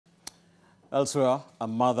Elsewhere, a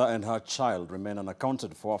mother and her child remain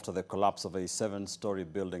unaccounted for after the collapse of a 7-story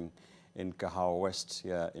building in Kahawa West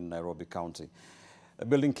here in Nairobi County. The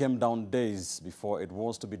building came down days before it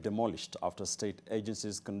was to be demolished after state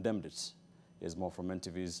agencies condemned it. Here's more from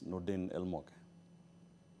NTV's Nordin Elmoge.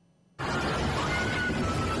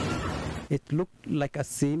 It looked like a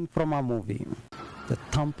scene from a movie. The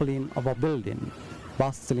tumbling of a building,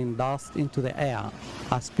 bustling dust into the air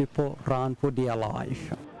as people ran for their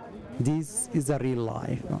life. This is a real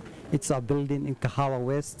life. It's a building in Kahawa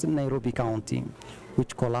West, Nairobi County,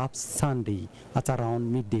 which collapsed Sunday at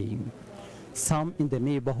around midday. Some in the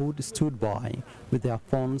neighborhood stood by with their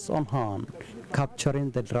phones on hand, capturing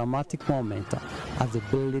the dramatic moment as the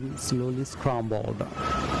building slowly scrambled.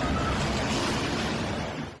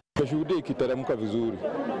 Shuhudia ikiteremka vizuri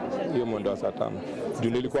hiyo mwendo wa saa 5. Juu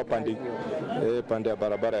nilikuwa pande ya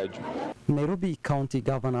barabara ya juu. Nairobi County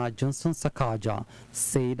Governor Johnson Sakaja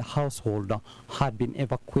said households had been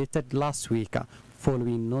evacuated last week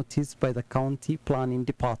following notice by the county planning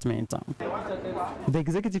department. The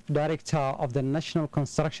executive director of the National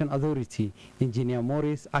Construction Authority, Engineer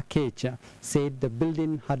Maurice Akecha, said the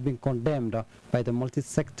building had been condemned by the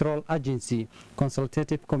multi-sectoral agency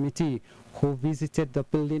consultative committee who visited the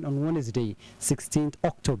building on Wednesday, 16th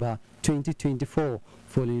October 2024,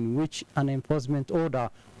 following which an enforcement order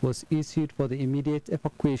was issued for the immediate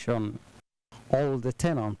evacuation. All the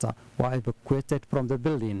tenants were evacuated from the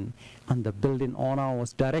building, and the building owner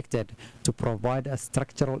was directed to provide a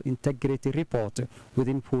structural integrity report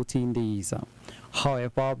within 14 days.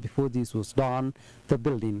 However, before this was done, the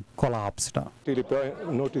building collapsed.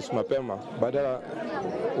 Tulipewa notice mapema, badala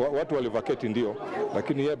watu walivacate ndio,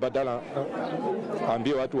 lakini yeye badala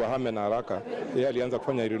ambie watu wahame na haraka, yeye alianza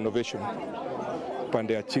kufanya renovation.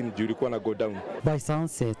 By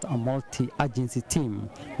sunset, a multi-agency team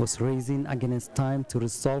was racing against time to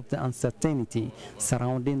resolve the uncertainty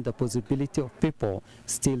surrounding the possibility of people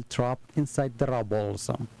still trapped inside the rubble.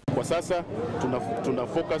 Kwa sasa tuna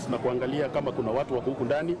focus na kuangalia kama kuna watu wako huku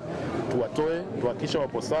ndani, tuwatoe, tuhakikisha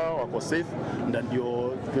wapo sawa, wako safe, na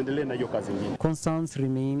ndio tuendelee na hiyo kazi nyingine. Concerns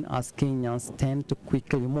remain as Kenyans tend to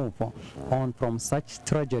quickly move on from such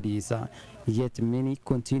tragedies, yet many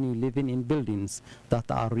continue living in buildings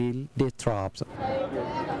that are real death traps.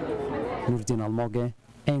 Nordin Elmoge,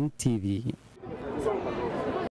 NTV.